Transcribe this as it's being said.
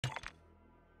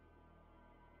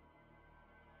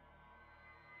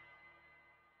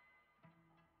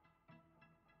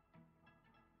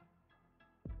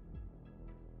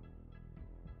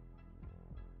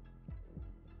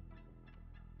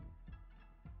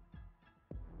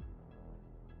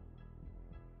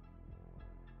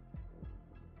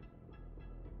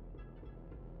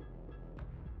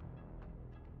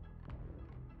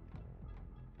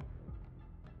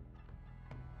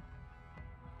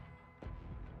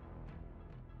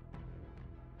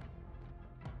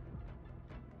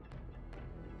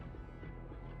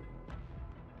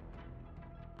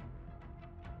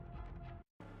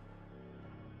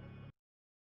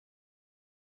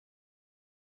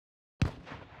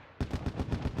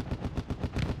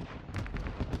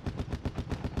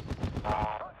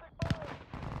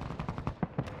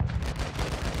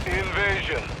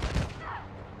invasion.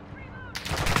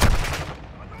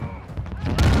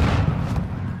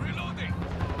 Reloading.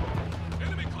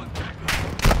 Enemy contact.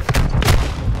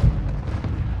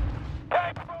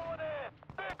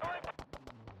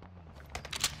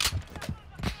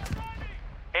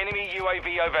 Enemy UAV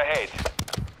overhead.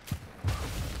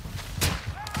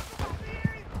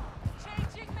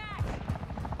 Changing mag.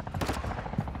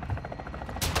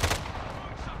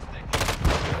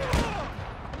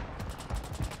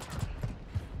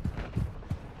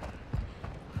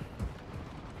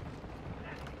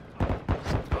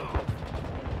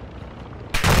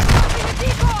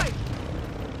 Decoy!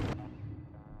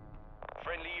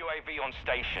 Friendly UAV on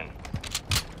station.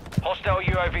 Hostile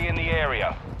UAV in the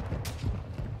area.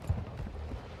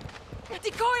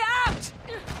 Decoy out!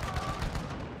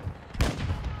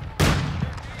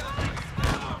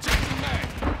 Changing mag.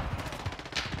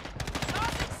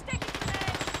 Tossing sticky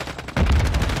grenade!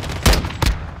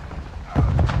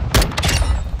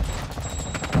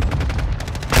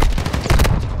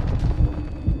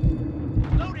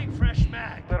 Loading fresh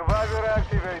mag. Survivor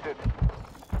activated.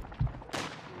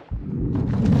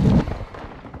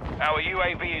 Our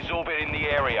UAV is orbiting the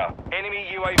area. Enemy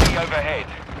UAV overhead.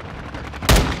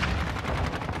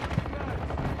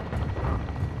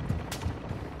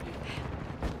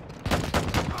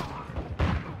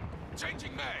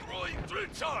 Changing mag. Rolling through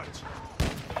charge.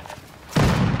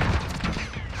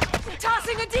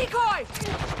 Tossing a decoy!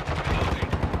 Reloading.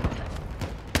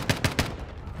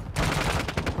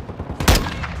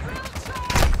 Drill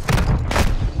charge!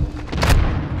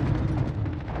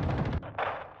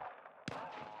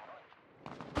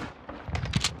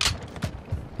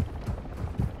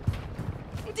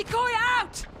 Decoy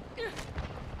out!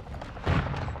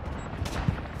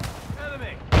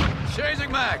 Enemy.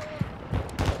 Changing mag.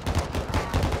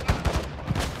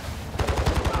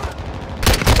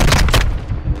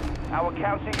 Our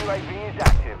counter UAV is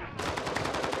active.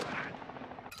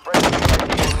 Friendly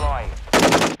UAV online.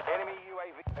 Enemy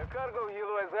UAV. A cargo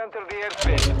helo has entered the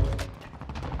airspace.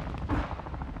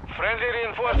 Friendly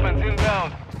reinforcements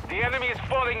inbound. The enemy is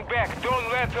falling back. Don't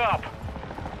let up.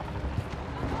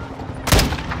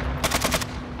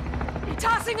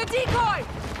 Tossing a decoy!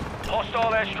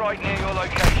 Hostile airstrike near your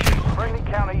location. Friendly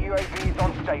counter UAV is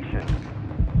on station.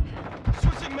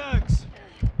 Switching mags.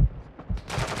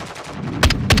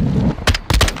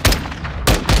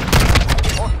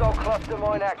 Hostile cluster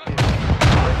mine active.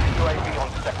 Friendly UAV on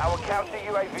station. Our counter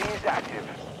UAV is active.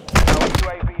 Our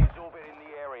UAV is orbiting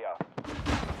the area.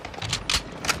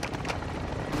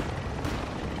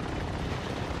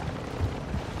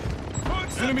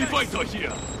 Enemy fighter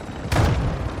here.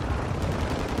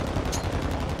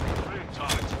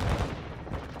 Charge.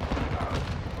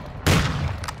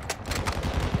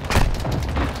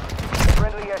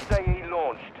 Friendly SAE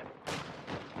launched.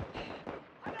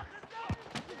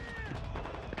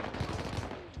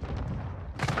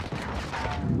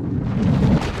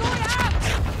 Decoy out!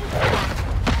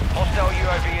 Hostile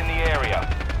UAV in the area.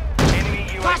 Enemy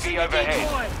Flashing UAV a overhead.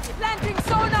 decoy! Planting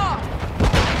sonar!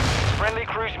 Friendly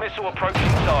cruise missile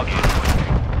approaching target.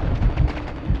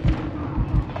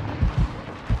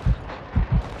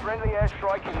 Friendly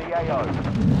airstrike in the AO.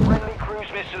 Friendly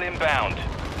cruise missile inbound.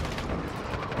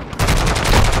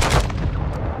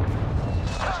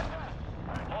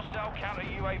 Hostile counter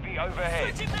UAV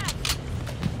overhead. Switching mag!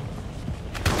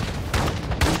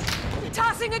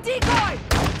 Tossing a decoy!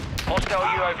 Hostile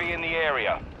UAV in the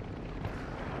area.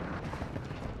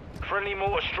 Friendly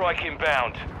mortar strike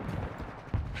inbound.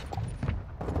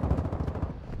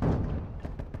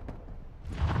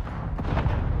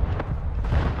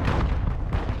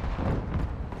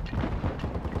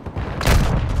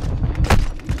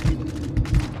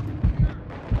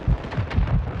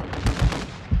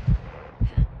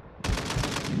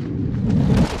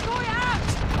 Decoy out!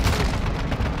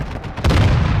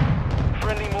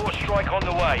 Friendly mortar strike on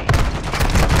the way.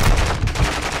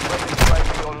 Friendly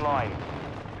UAV online.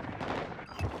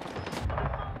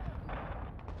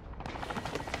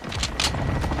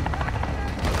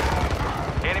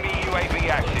 Enemy UAV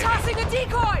active. Tossing a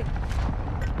decoy!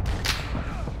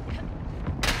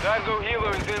 Cargo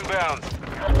helo is inbound.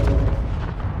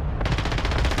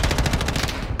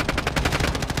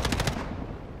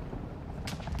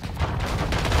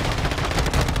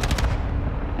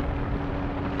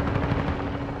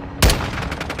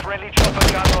 Friendly chopper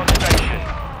gunner on station.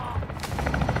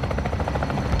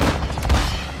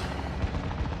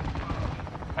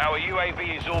 Our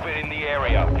UAV is orbiting the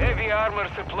area. Heavy armor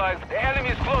supplies. The enemy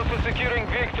is close to securing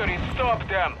victory. Stop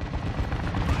them.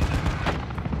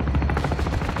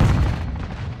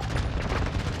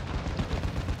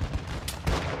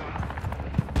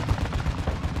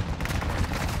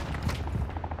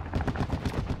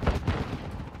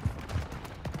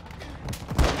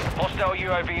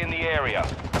 UAV in the area.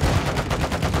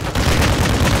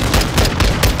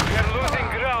 We are losing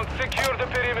ground. Secure the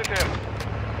perimeter.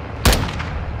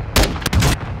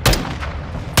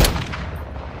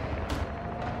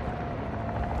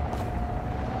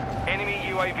 Enemy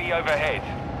UAV overhead.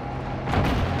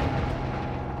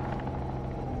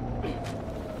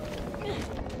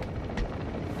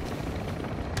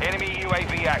 Enemy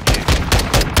UAV active.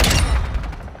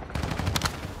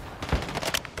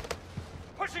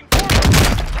 Pushing forward!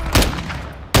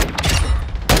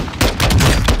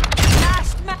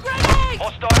 Last ma- Grenade!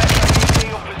 Hostile SAE in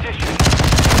your position.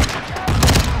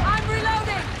 I'm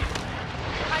reloading!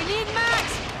 I need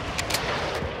mags!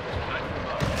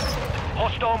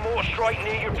 Hostile mortar strike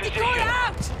near your Decoy position.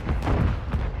 out!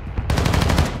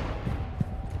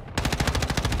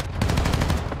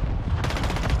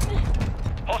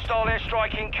 Hostile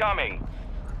airstrike incoming.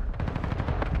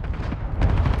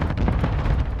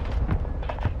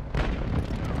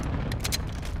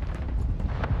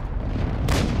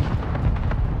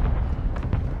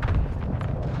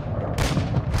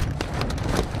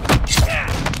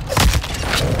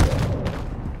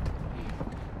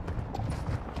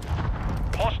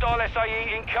 Hostile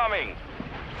SAE incoming.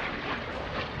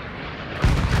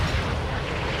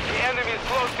 The enemy is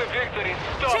close to victory.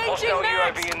 Stop Changing hostile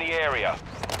mags. UAV in the area.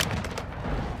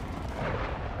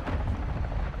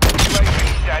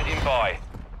 UAV standing by.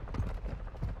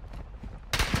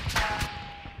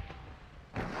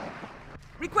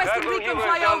 Requesting Admiral recon Hugo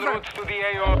en flyover! route to the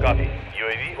AO. Copy.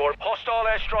 UAV or Hostile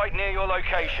airstrike near your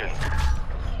location.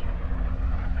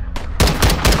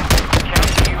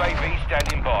 Counter UAV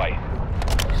standing by.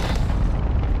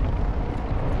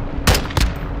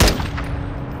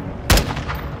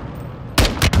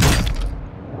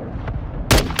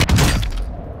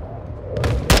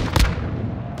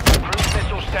 Cruise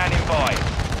missile standing by.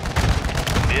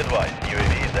 be advised,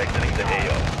 UAV is exiting the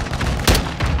AO.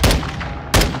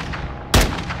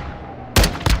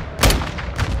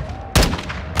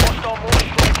 Hostile mortar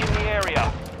strike in the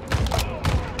area.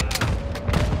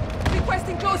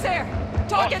 Requesting close air!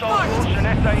 Target Hostile marked! launch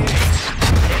an SAE.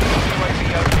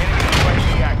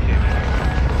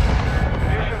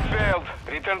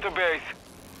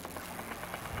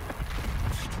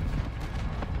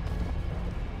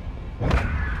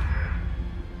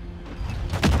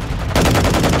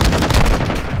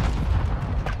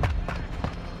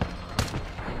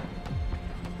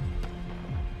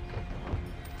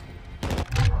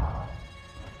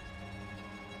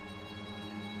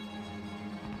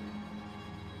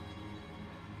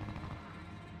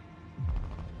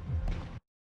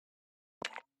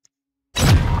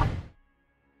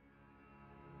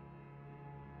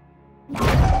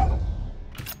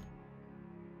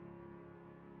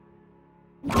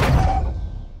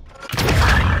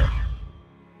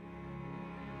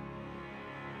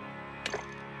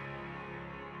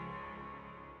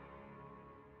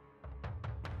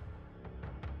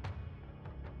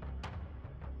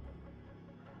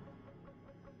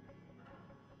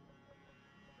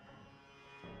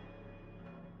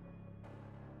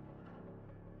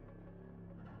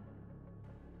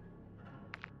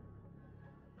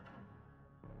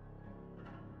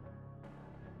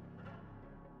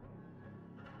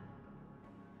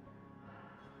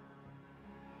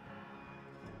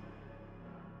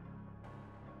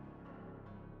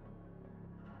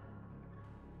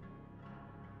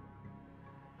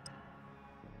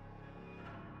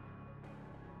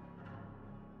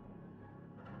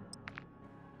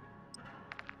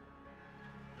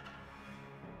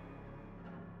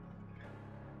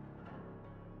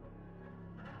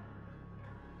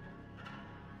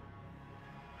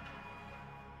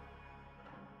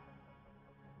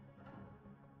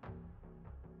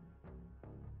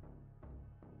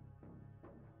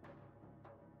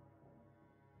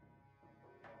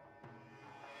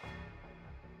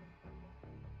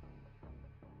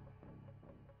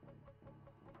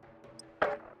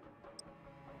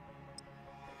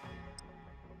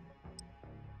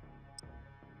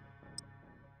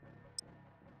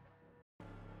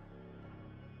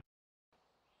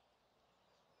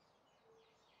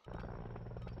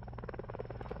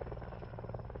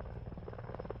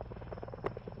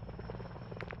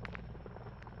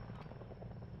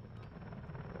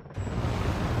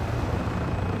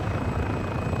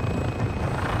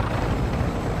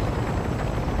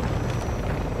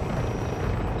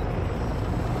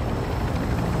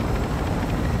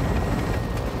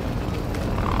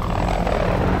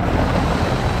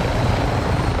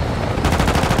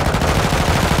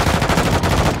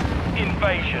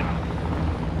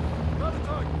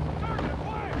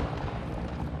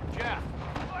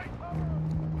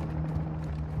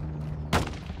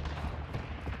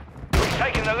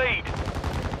 taking the lead.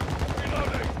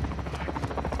 Reloading.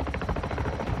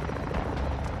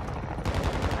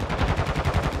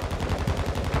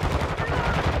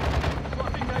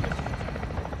 Swapping magazines.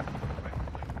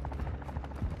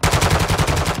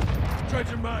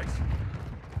 Changing mags.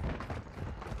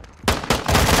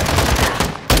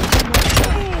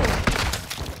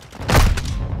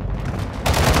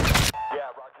 Yeah,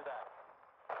 roger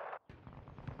that.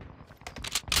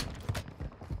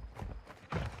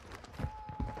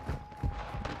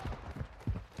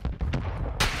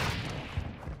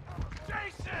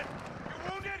 Jason!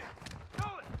 You wounded?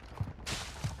 Nolan!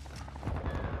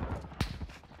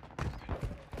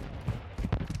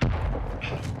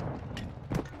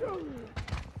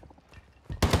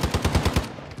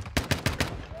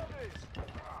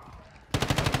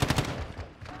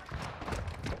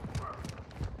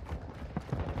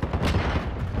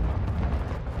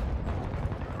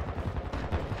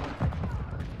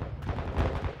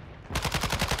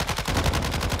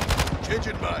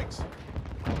 Changing mags.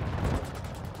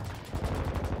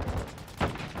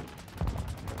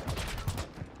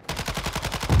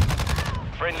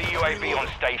 Friendly UAV on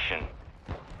station.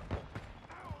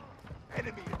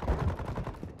 Enemy.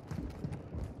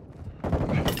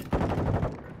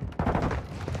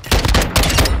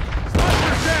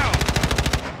 Sniper down!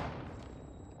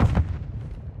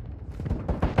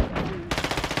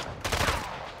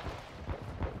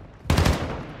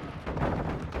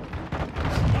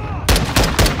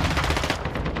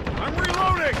 I'm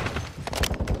reloading!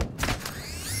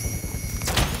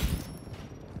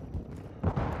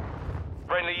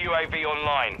 Friendly UAV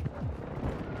online.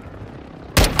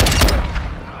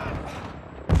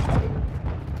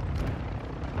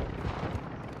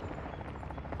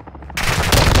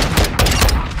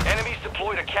 Enemies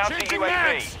deployed a counter Changing UAV.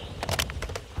 mags.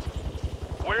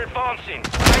 We're advancing.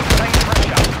 Maintain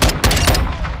pressure.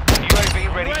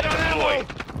 UAV ready Right to on deploy. ammo.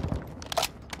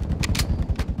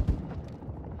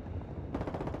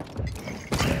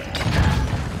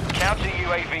 Counter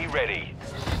UAV ready.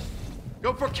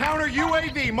 Go for counter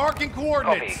UAV, marking Copy.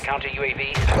 coordinates. Counter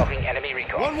UAV is blocking enemy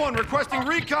recon. 1-1 requesting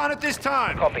recon at this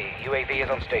time. Copy. UAV is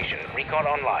on station. Recon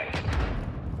online.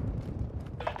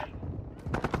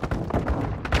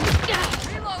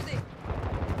 Reloading.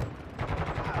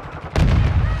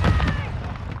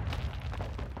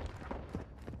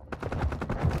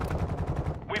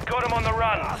 We've got him on the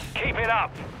run. Keep it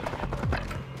up.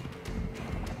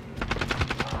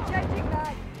 Changing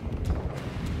mag.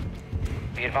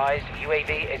 Be advised,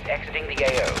 UAV is exiting the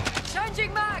AO.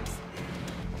 Changing mags.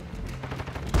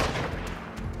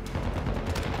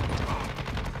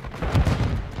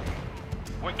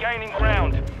 We're gaining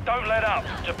ground. Don't let up.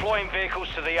 Deploying vehicles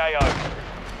to the AO.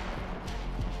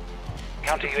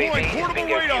 Counter Deploying UAV is portable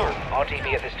bingo radar. fuel.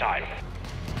 RTV at this time.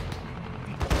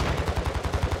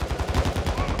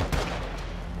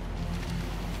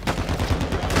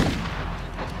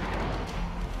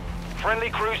 Friendly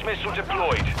cruise missile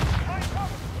deployed.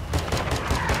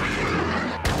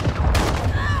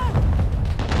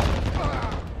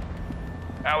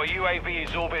 Our UAV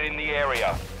is orbiting the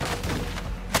area.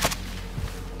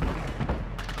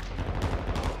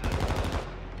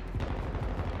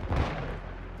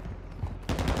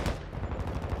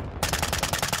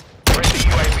 Friendly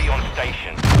UAV on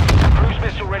station. Cruise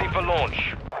missile ready for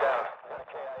launch.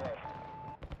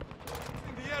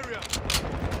 In the area.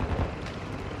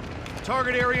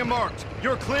 Target area marked.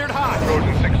 You're cleared hot.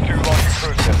 Trojan 6-2 launching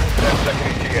cruise missile. 10-second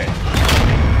ETA.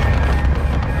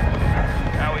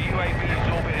 Our UAV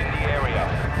is orbiting the area.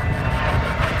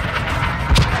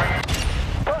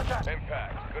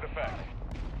 Impact. Good effect.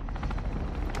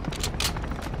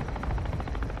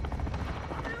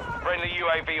 Friendly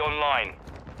UAV online.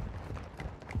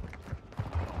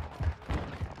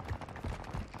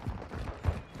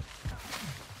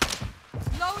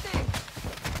 Loading.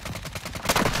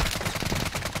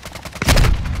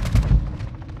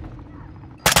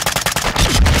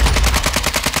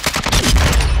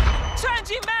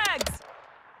 Changing mags.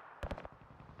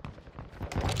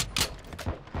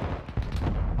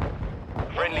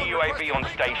 Friendly UAV on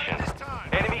station.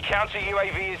 Enemy counter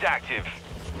UAV is active.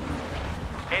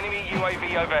 Enemy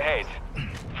UAV overhead.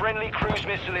 Friendly cruise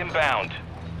missile inbound.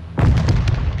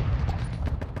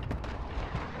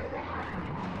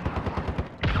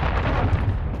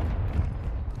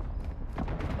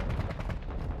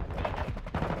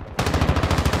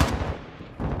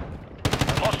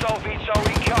 Hostile VTOL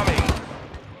incoming.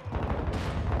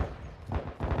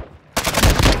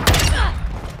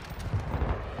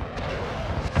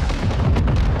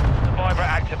 Survivor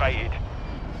activated.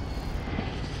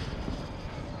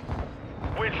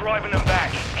 We're driving them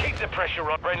back. Keep the pressure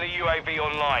on. Friendly UAV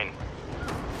online.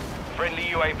 Friendly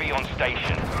UAV on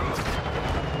station.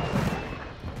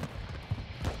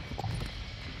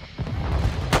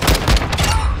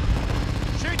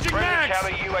 Changing Friendly mags!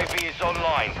 counter UAV is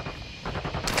online.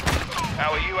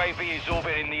 Our UAV is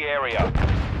orbiting the area.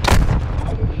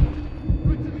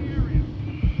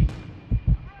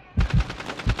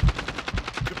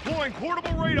 Deploying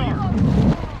portable radar!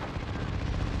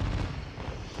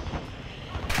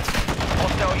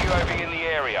 Hostile UAV in the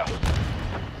area.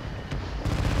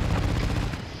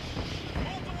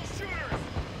 Multiple shooters!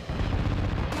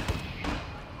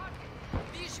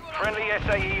 Visual. Friendly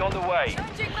SAE on the way.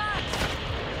 Changing mags.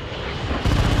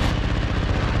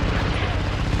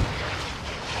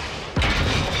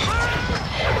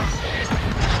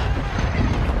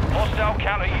 Hostile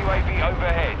counter UAV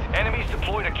overhead. Enemies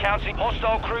deployed a counter.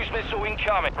 Hostile cruise missile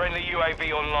incoming. Friendly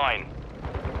UAV online.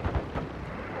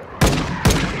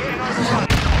 Getting overrun.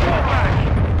 Fall back.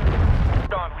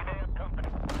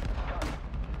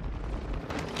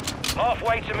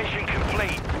 Halfway to mission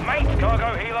complete. Mate,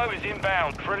 cargo helo is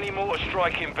inbound. Friendly mortar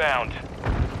strike inbound.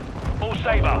 All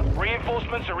Sabre,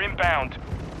 reinforcements are inbound.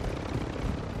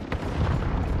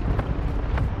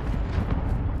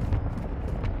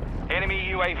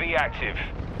 Enemy UAV active.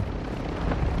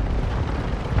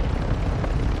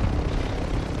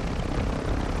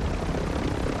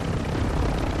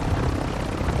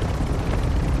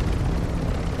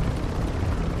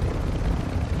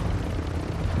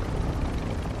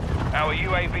 Our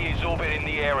UAV is orbiting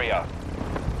the area.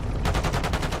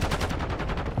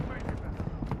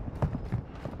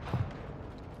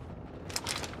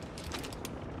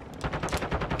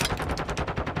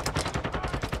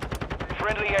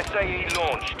 Friendly SAE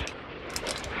launched.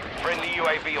 Friendly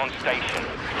UAV on station.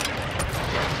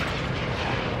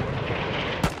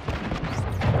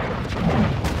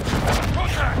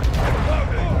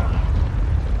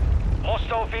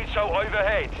 Hostile VTOL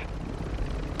overhead.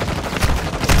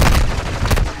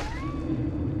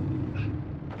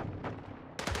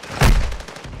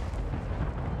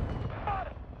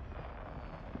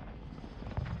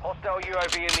 Hostile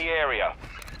UAV in the area.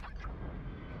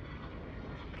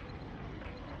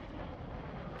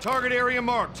 Target area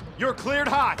marked. You're cleared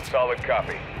hot. Solid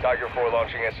copy. Tiger 4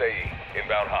 launching SAE.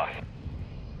 Inbound hot.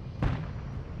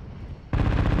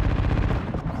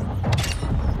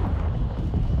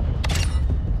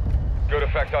 Good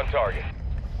effect on target.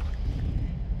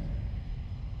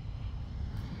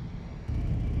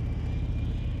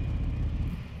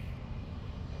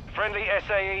 Friendly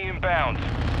SAE inbound.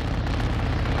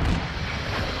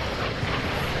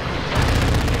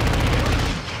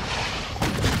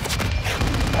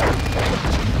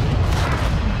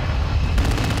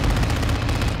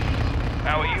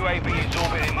 Our UAV is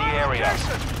orbiting the area.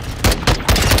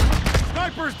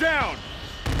 Snipers down!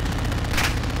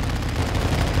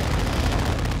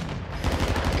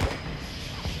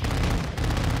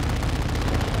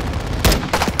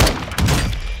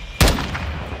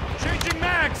 Changing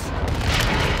mags!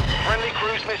 Friendly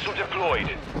cruise missile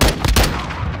deployed.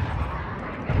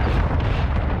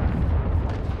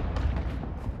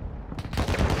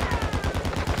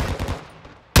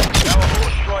 Our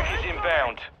horse strike is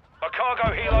inbound. A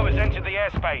cargo helo has entered the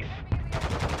airspace.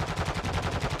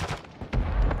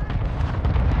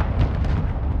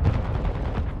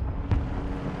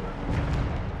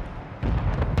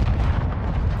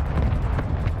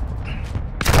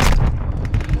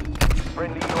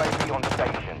 Friendly UAV on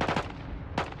station.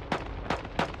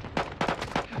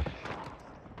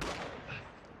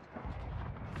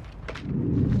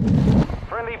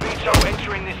 Friendly VTOL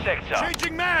entering this sector.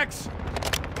 Changing mags!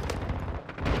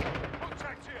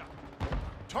 Contact here.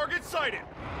 Target sighted.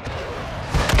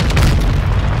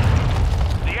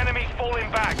 The enemy's falling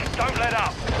back. Don't let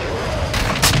up.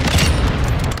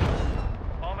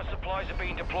 Armor supplies are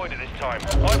being deployed at this time.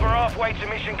 Over halfway to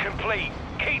mission complete.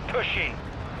 Keep pushing.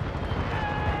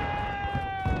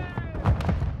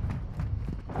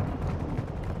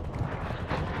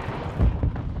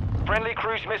 Friendly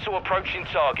cruise missile approaching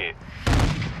target.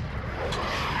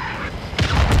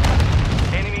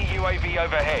 Enemy UAV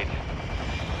overhead.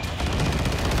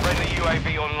 Friendly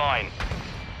UAV online.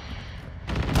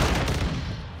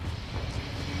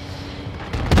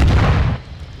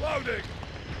 Loading!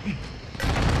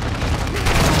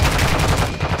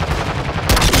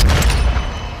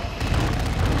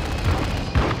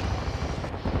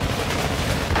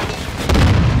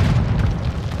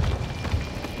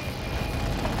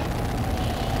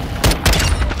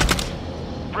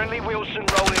 Friendly Wilson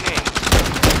rolling in.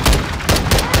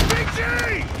 BG!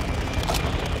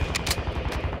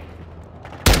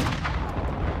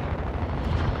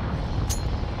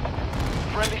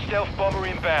 Friendly stealth bomber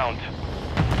inbound.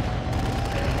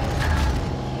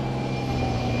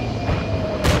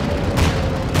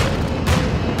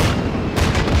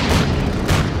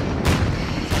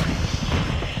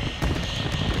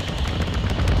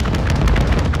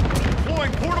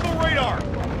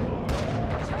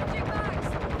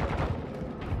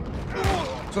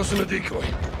 Tossing a decoy.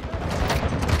 Only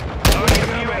a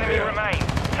few enemy remain.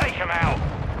 Take them out.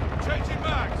 Changing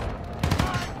mags.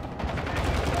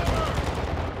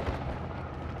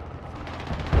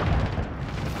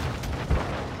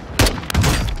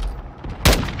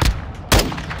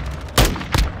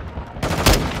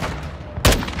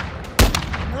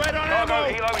 Red on Cargo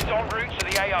ammo. helo is en route to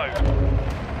the AO.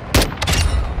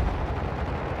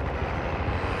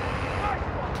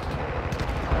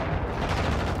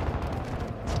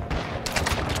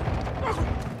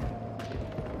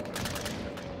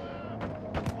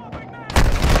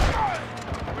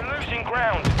 We're losing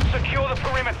ground. Secure the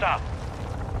perimeter.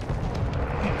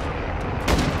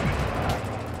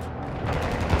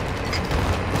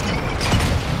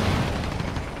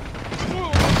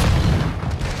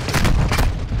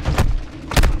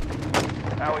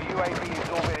 Our UAV is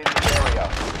orbiting this area.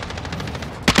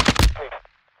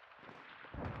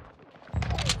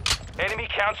 Enemy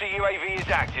counter UAV is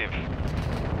active.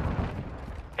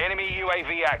 Enemy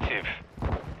UAV active.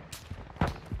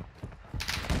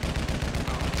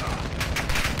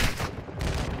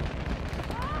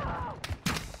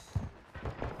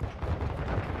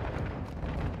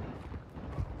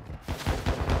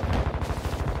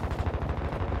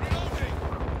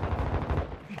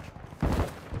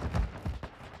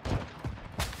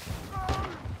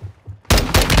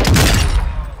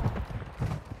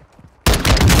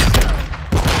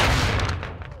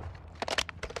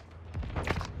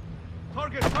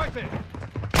 Target sighted.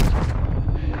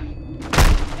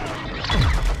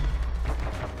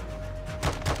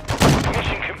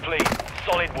 Mission complete.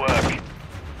 Solid work.